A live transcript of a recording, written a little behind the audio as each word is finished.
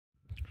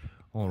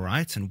All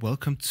right, and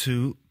welcome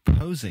to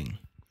posing.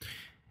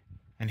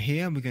 And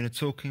here we're going to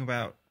talking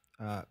about,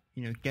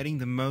 getting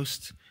the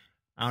most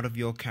out of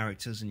your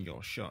characters and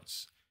your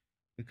shots,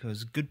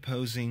 because good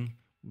posing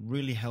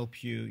really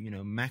help you,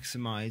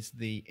 maximize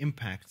the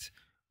impact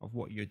of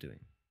what you're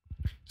doing.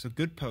 So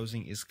good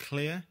posing is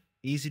clear,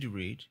 easy to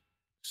read,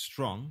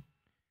 strong.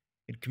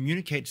 It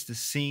communicates the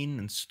scene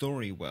and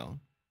story well,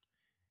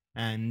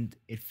 and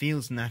it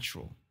feels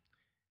natural.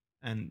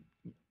 And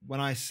when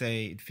I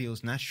say it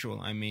feels natural,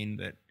 I mean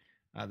that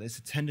there's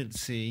a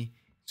tendency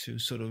to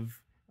sort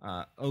of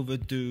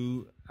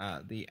overdo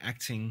the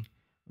acting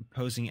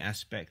posing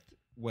aspect,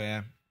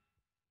 where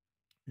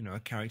a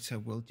character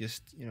will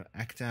just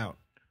act out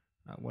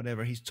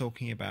whatever he's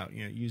talking about,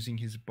 using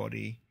his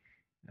body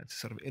to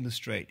sort of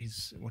illustrate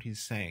what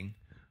he's saying.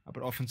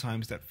 But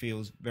oftentimes that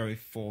feels very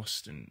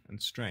forced and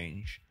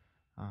strange.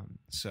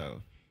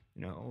 So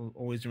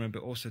always remember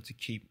also to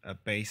keep a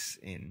base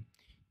in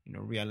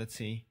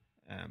reality,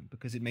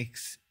 because it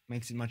makes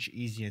it much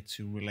easier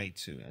to relate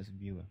to as a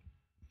viewer.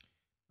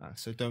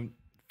 So don't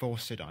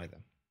force it either.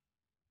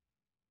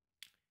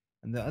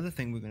 And the other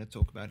thing we're going to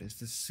talk about is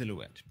the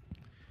silhouette.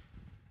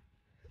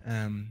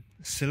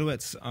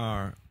 Silhouettes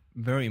are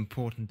very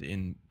important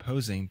in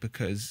posing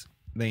because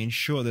they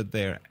ensure that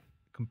they're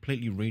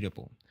completely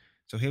readable.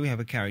 So here we have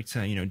a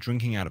character,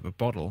 drinking out of a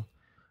bottle,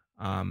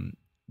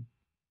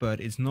 but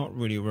it's not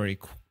really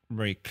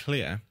very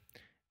clear.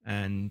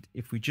 And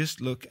if we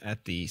just look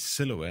at the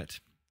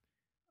silhouette,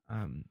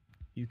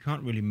 you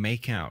can't really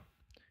make out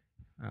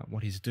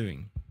what he's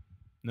doing.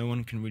 No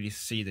one can really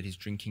see that he's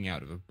drinking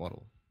out of a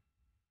bottle.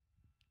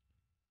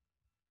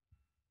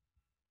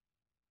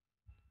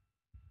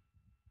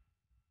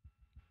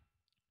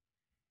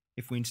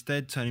 If we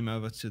instead turn him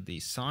over to the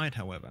side,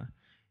 however,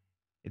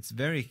 it's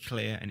very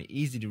clear and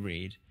easy to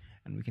read,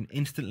 and we can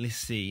instantly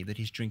see that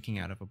he's drinking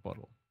out of a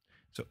bottle.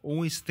 So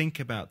always think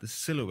about the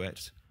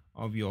silhouette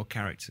of your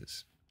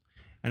characters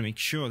and make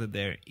sure that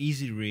they're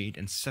easy to read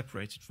and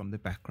separated from the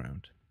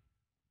background.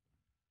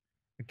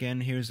 Again,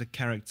 here's a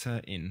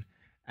character in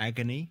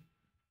agony.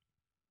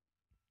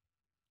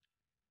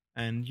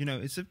 And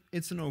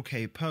it's an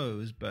okay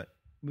pose, but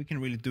we can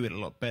really do it a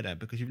lot better,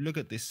 because if you look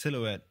at this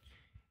silhouette,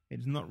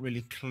 it's not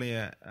really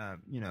clear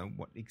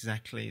what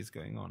exactly is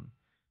going on.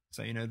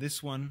 So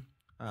this one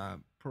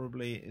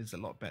probably is a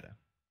lot better.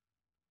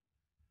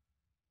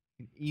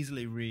 You can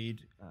easily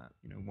read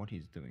what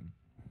he's doing.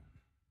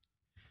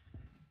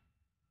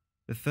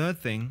 The third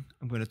thing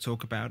I'm going to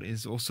talk about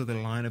is also the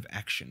line of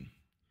action.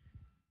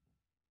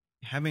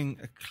 Having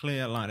a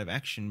clear line of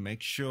action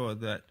makes sure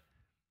that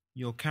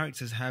your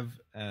characters have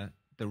a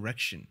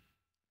direction,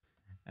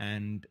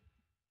 and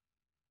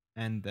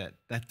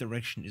that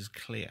direction is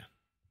clear.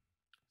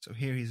 So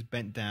here he's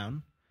bent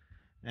down,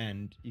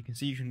 and you can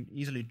see you can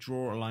easily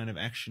draw a line of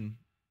action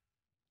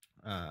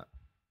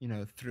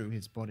through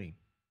his body.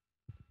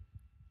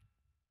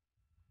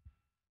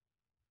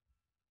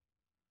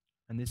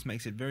 And this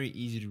makes it very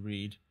easy to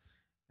read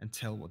and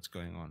tell what's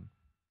going on.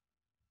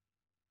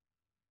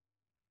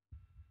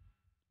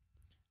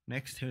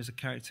 Next, here's a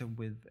character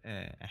with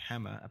a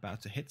hammer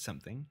about to hit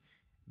something.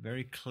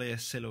 Very clear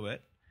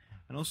silhouette,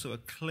 and also a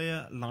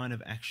clear line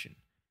of action.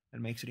 That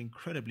makes it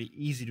incredibly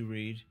easy to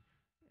read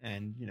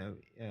and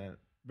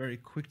very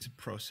quick to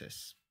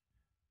process.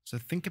 So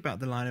think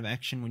about the line of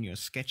action when you're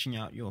sketching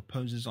out your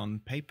poses on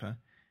paper,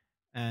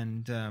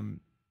 and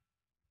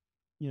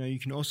you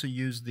can also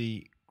use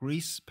the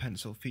grease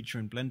pencil feature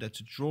in Blender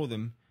to draw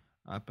them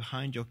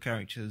behind your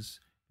characters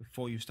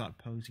before you start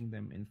posing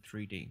them in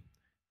 3D.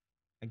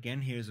 Again,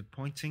 here's a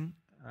pointing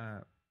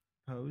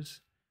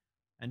pose,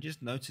 and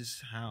just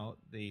notice how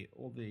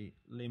all the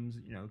limbs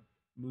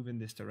move in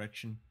this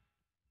direction,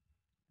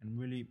 and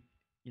really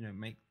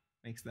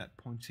makes that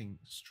pointing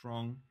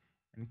strong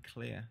and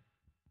clear.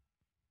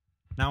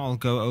 Now I'll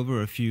go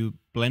over a few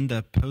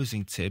Blender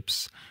posing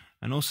tips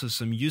and also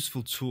some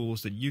useful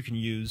tools that you can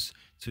use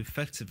to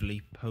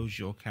effectively pose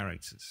your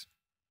characters.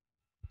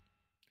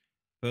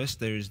 First,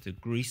 there is the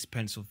grease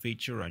pencil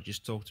feature I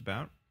just talked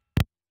about.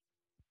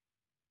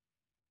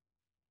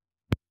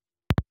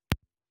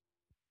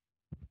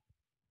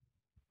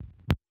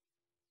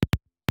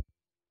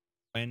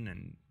 When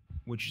and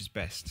which is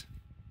best.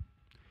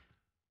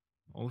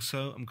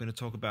 Also, I'm going to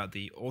talk about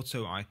the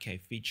auto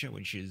IK feature,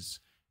 which is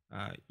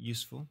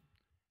useful,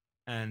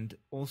 and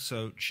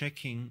also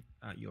checking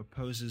your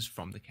poses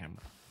from the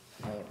camera.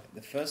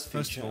 The first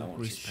feature I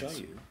want to show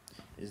you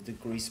is the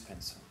grease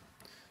pencil.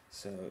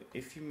 So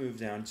if you move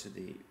down to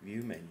the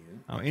view menu,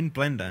 now in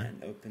Blender,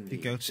 if you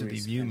go to the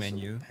view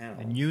menu,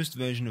 the newest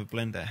version of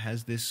Blender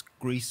has this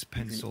grease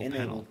pencil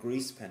panel.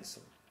 Grease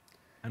pencil.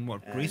 And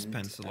what grease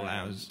pencil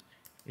allows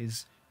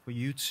is for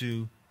you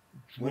to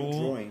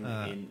draw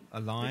a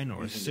line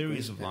or a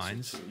series of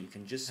lines, you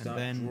can just and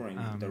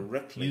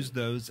then use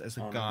those as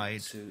a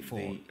guide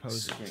for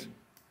poses.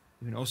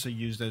 You can also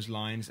use those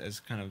lines as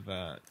kind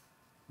of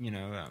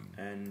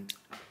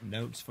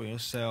notes for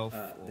yourself.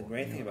 The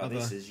great thing about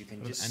this is you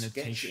can just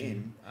sketch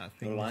in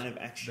the line of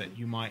action that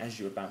you might as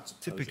you're about to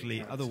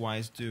typically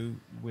otherwise do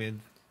with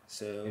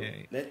So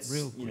let's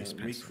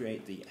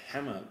recreate the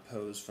hammer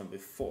pose from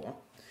before.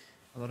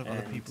 A lot of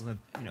other people have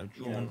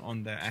drawn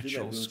on their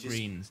actual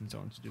screens and so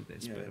on to do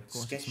this, but of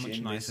course it's much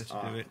nicer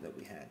to do it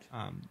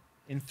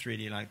in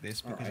 3D like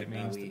this, because it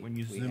means that when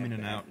you zoom in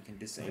and out,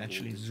 it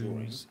actually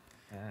zooms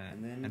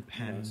and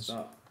pans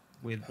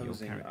with your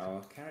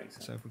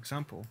character. So for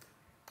example,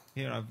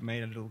 here I've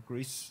made a little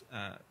grease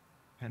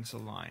pencil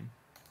line,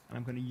 and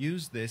I'm going to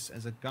use this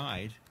as a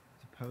guide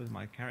to pose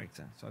my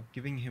character. So I've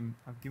given him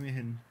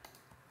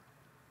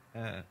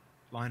a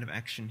line of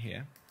action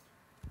here,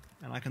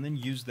 and I can then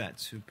use that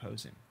to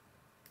pose him.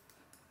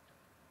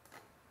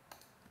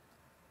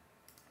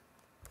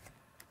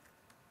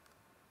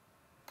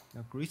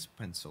 Now, Grease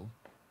Pencil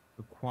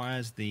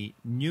requires the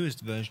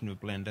newest version of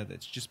Blender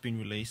that's just been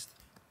released,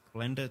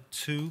 Blender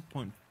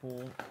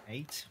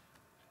 2.48,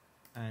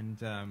 and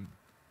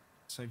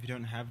so if you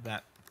don't have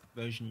that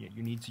version yet,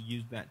 you need to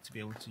use that to be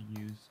able to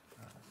use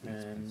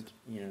Grease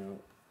Pencil.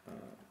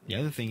 The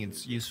other thing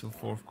it's useful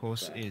for, of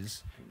course,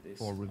 is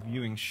for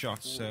reviewing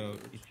shots. So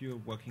if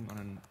you're working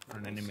on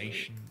an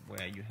animation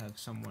where you have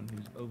someone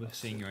who's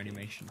overseeing your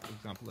animation, for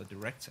example, a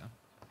director,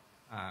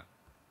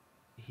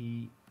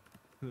 he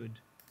could,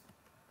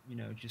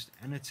 just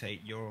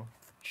annotate your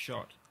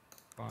shot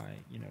by,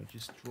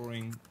 just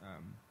drawing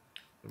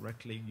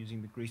directly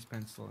using the grease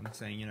pencil and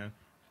saying,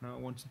 no, I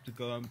want it to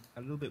go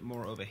a little bit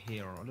more over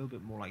here, or a little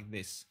bit more like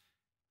this,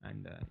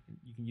 and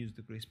you can use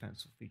the grease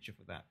pencil feature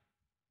for that.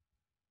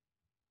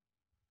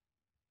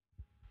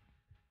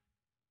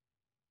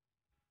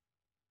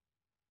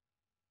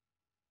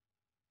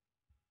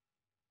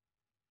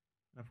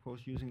 Of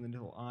course, using the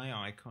little eye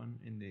icon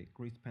in the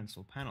grease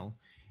pencil panel,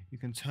 you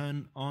can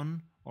turn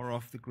on or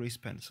off the grease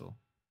pencil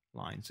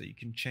line, so you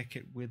can check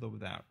it with or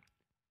without,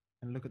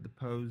 and look at the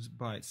pose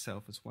by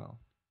itself as well.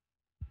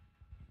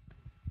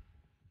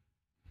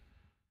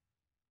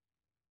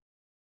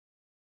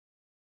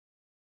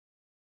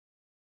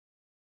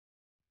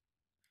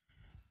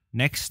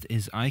 Next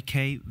is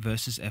IK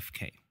versus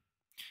FK.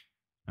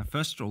 Now,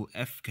 first of all,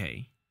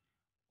 FK,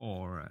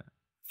 or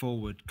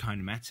forward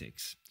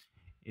kinematics,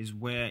 is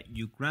where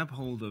you grab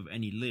hold of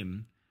any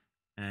limb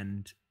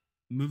and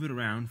move it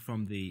around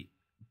from the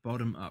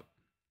bottom up.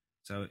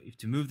 So if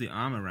to move the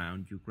arm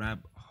around, you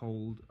grab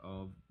hold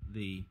of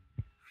the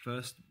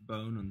first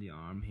bone on the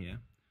arm here,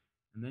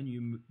 and then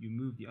you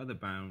move the other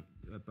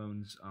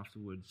bones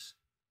afterwards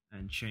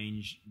and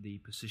change the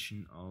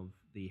position of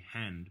the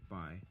hand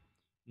by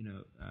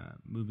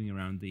moving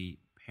around the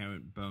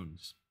parent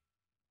bones.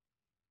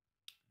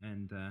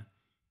 And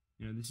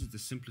this is the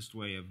simplest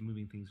way of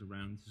moving things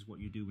around. This is what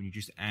you do when you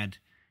just add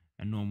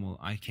a normal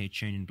IK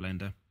chain in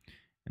Blender,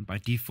 and by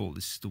default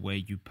this is the way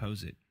you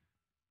pose it.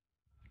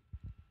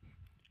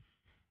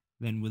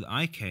 Then with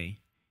IK,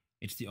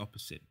 it's the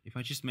opposite. If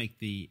I just make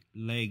the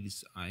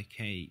legs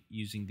IK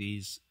using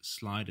these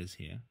sliders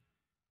here,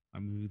 I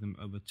move them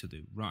over to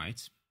the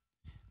right,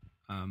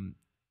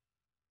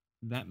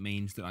 that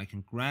means that I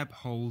can grab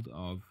hold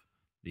of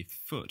the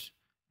foot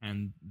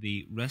and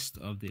the rest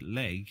of the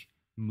leg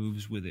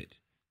moves with it.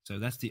 So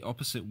that's the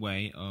opposite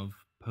way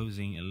of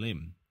posing a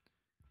limb.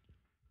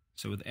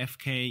 So with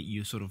FK,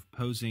 you're sort of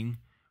posing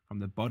from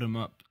the bottom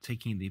up,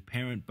 taking the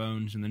parent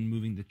bones and then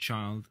moving the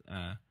child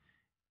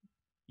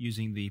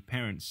using the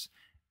parents,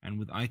 and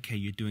with IK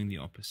you're doing the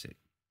opposite.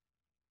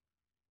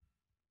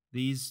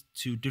 These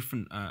two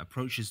different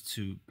approaches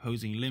to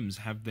posing limbs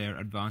have their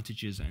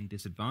advantages and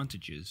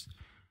disadvantages,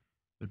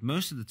 but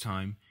most of the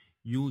time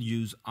you'll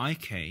use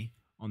IK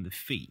on the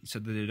feet so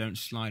that they don't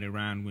slide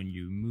around when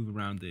you move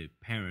around the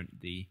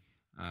parent, the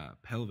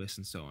pelvis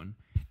and so on,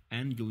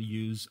 and you'll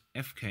use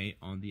FK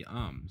on the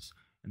arms.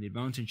 And the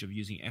advantage of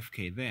using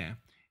FK there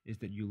is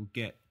that you'll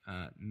get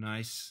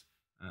nice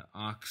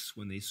arcs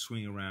when they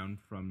swing around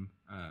from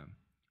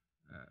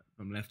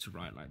left to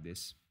right like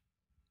this,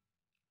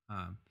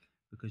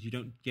 because you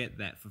don't get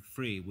that for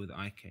free with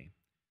IK.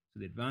 So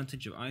the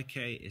advantage of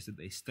IK is that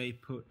they stay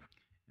put,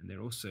 and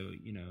they're also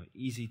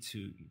easy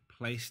to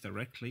place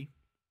directly.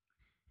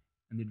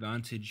 And the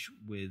advantage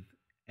with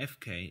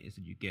FK is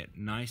that you get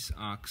nice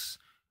arcs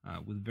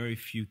with very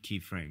few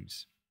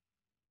keyframes.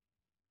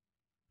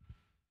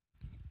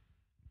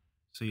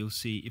 So you'll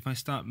see if I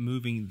start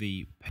moving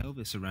the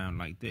pelvis around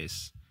like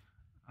this,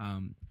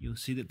 you'll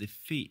see that the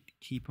feet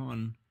keep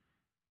on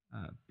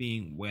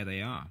being where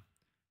they are.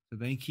 So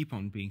they keep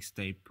on being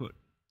stayed put.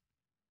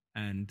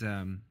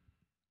 And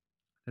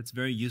that's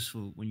very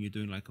useful when you're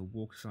doing like a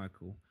walk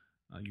cycle.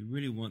 You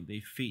really want the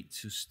feet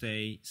to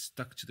stay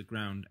stuck to the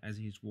ground as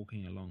he's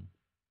walking along.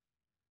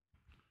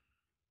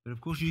 But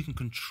of course you can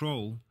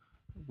control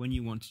when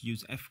you want to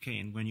use FK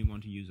and when you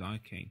want to use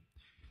IK.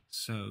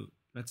 So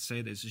let's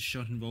say there's a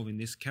shot involving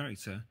this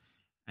character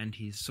and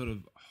he's sort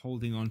of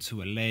holding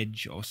onto a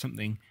ledge or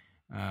something,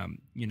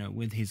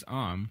 with his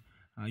arm.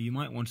 You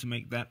might want to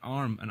make that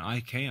arm an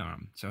IK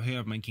arm. So here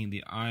I'm making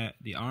the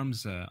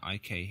arms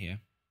IK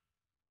here.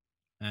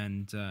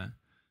 And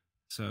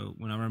so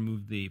whenever I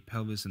move the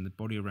pelvis and the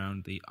body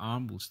around, the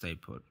arm will stay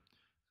put.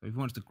 So if you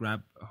want to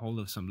grab a hold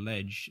of some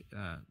ledge,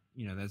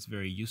 that's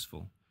very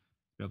useful.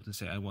 be able to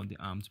say I want the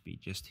arm to be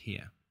just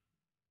here.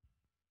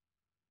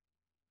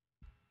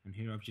 And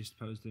here I've just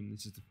posed him.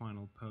 This is the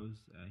final pose.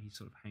 He's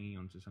sort of hanging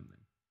onto something.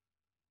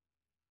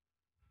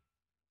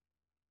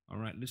 All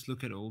right, let's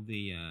look at all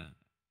the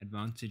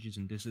advantages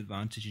and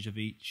disadvantages of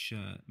each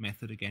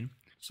method again.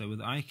 So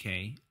with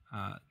IK,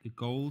 the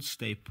goals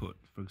stay put.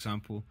 For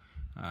example,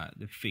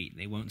 the feet,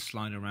 they won't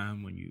slide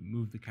around when you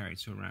move the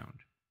character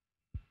around.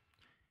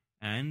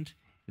 And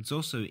it's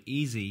also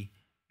easy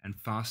and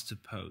fast to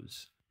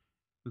pose,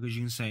 because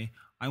you can say,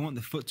 I want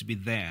the foot to be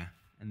there,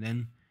 and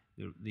then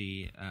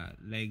the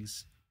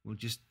legs will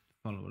just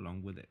follow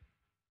along with it.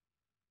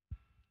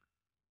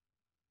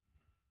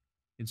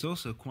 It's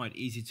also quite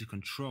easy to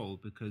control,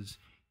 because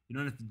you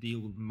don't have to deal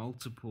with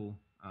multiple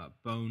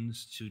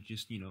bones to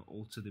just,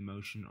 alter the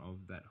motion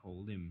of that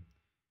whole limb.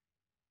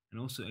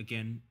 And also,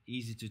 again,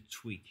 easy to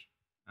tweak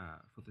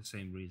for the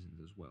same reasons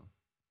as well.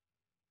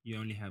 You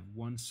only have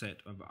one set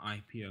of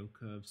IPO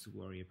curves to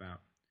worry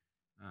about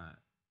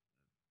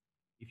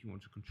if you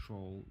want to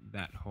control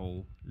that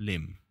whole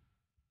limb.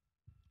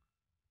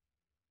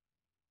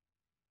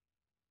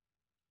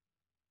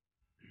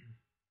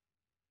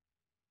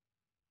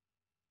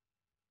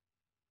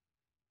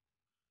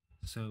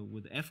 So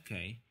with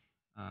FK,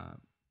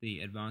 the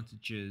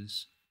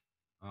advantages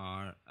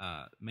are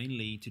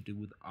mainly to do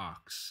with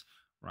arcs,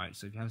 right?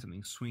 So if you have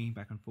something swinging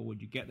back and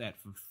forward, you get that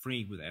for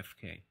free with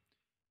FK,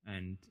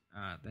 and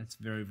that's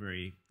very,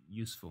 very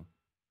useful.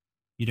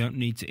 You don't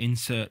need to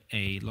insert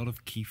a lot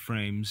of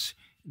keyframes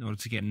in order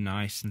to get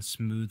nice and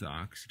smooth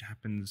arcs. It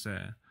happens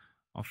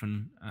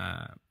often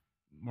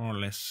more or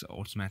less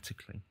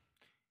automatically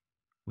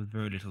with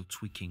very little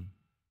tweaking.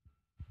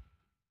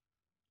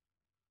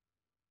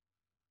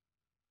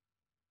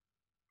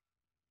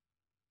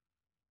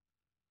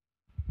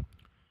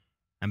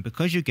 And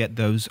because you get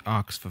those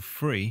arcs for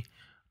free,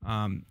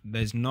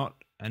 there's not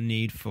a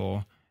need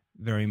for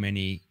very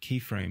many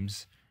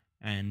keyframes,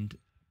 and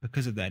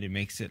because of that, it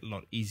makes it a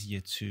lot easier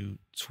to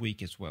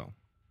tweak as well.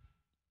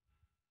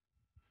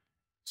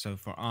 So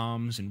for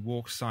arms and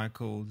walk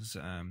cycles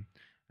and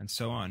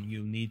so on,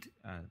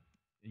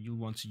 you'll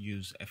want to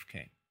use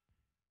FK.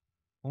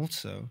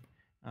 Also,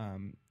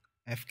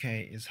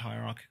 FK is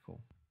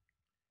hierarchical,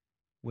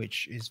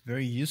 which is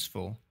very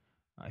useful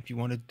if you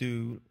want to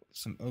do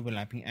some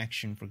overlapping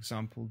action. For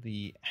example,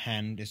 the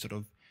hand is sort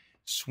of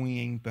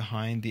swinging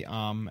behind the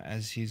arm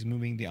as he's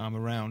moving the arm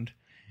around,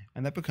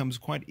 and that becomes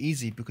quite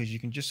easy because you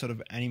can just sort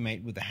of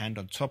animate with the hand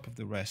on top of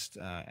the rest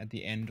at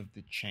the end of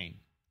the chain.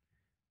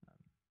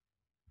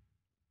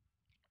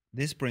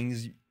 This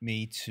brings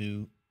me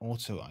to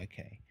Auto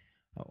IK.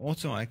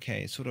 Auto IK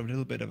is sort of a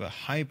little bit of a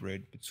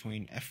hybrid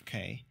between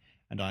FK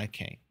and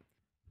IK.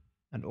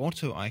 And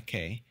Auto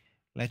IK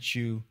lets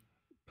you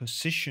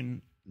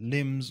position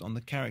limbs on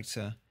the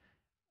character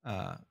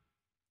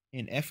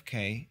in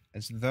FK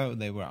as though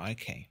they were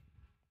IK.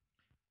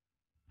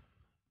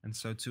 And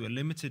so to a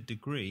limited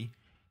degree,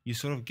 you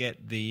sort of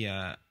get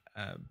the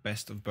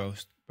best of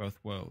both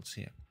worlds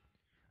here.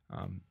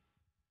 But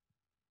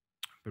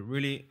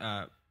really,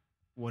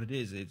 what it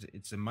is,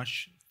 it's a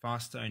much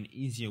faster and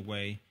easier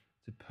way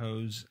to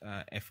pose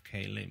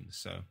FK limbs.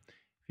 So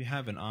if you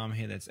have an arm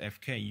here that's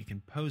FK, you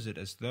can pose it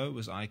as though it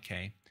was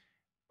IK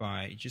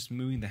by just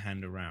moving the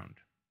hand around.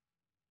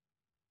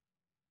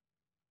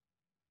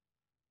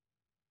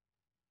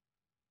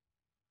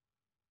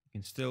 You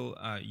can still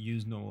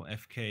use normal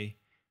FK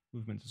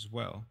movement as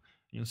well.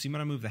 And you'll see when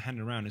I move the hand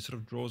around, it sort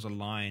of draws a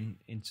line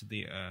into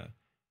the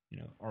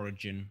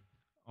origin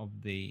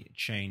of the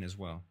chain as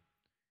well.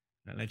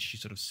 And it lets you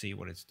sort of see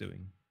what it's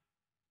doing.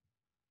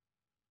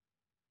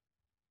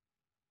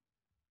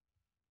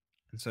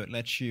 And so it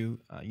lets you,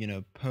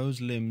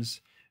 pose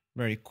limbs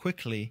very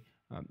quickly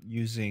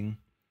using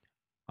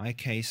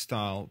IK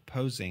style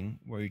posing,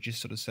 where you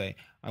just sort of say,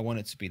 I want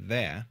it to be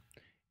there,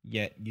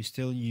 yet you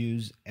still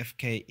use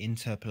FK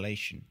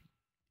interpolation,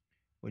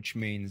 which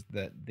means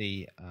that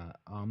the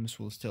arms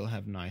will still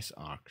have nice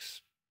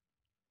arcs.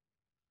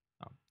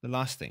 The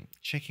last thing,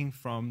 checking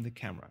from the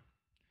camera.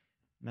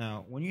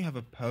 Now, when you have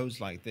a pose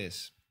like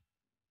this,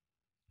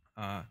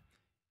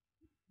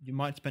 you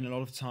might spend a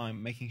lot of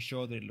time making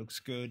sure that it looks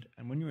good,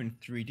 and when you're in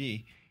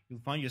 3D, you'll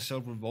find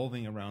yourself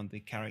revolving around the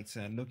character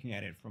and looking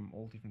at it from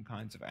all different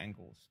kinds of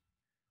angles.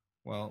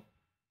 Well,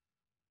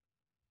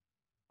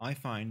 I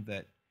find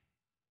that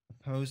a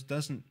pose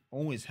doesn't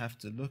always have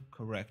to look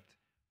correct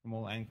from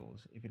all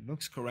angles. If it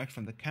looks correct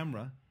from the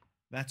camera,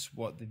 that's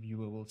what the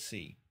viewer will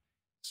see.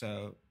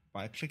 So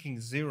by clicking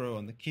 0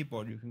 on the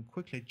keyboard, you can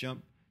quickly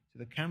jump to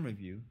the camera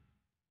view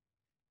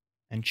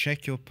and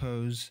check your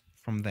pose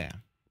from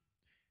there.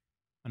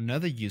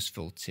 Another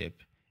useful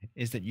tip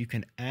is that you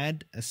can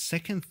add a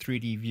second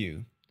 3D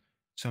view.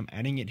 So I'm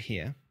adding it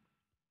here,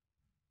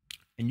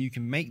 and you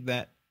can make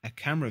that a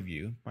camera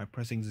view by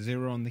pressing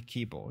 0 on the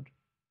keyboard,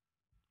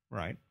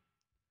 right?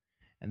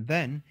 And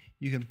then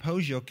you can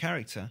pose your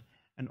character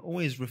and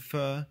always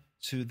refer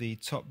to the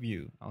top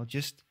view. I'll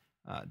just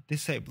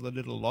disable the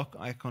little lock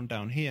icon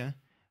down here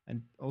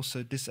and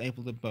also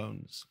disable the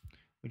bones,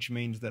 which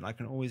means that I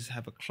can always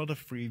have a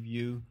clutter-free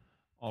view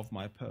of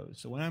my pose.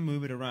 So when I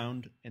move it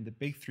around in the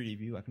big 3D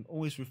view, I can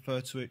always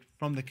refer to it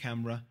from the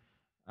camera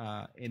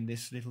in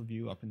this little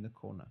view up in the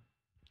corner.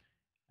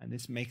 And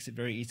this makes it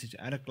very easy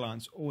to, at a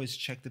glance, always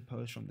check the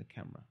pose from the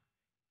camera.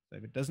 So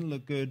if it doesn't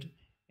look good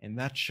in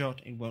that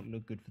shot, it won't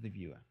look good for the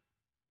viewer.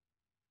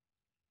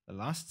 The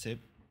last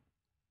tip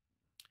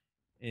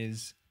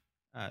is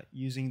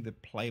using the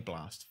Play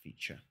Blast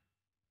feature,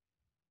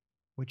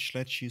 which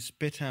lets you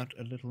spit out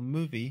a little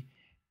movie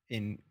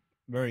in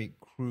very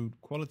crude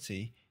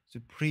quality to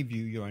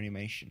preview your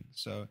animation.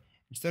 So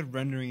instead of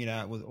rendering it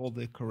out with all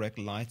the correct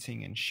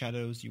lighting and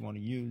shadows you want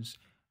to use,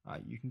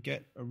 you can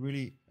get a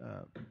really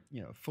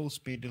full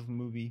speed little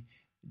movie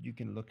that you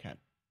can look at.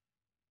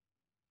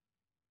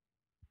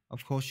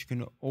 Of course, you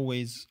can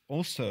always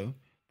also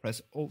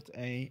press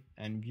Alt-A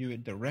and view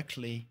it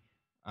directly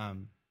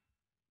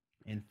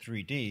in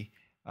 3D,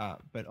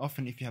 but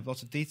often if you have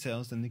lots of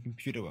details, then the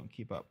computer won't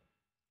keep up.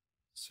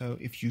 So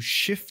if you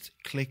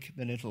shift-click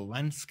the little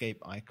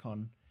landscape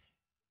icon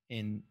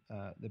in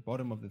the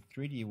bottom of the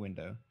 3D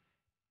window,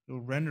 it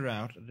will render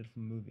out a little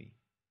movie.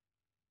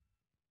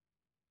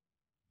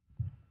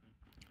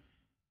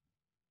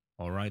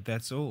 All right,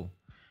 that's all.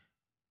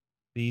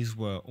 These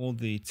were all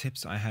the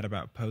tips I had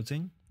about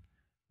posing.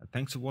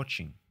 Thanks for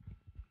watching.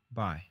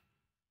 Bye.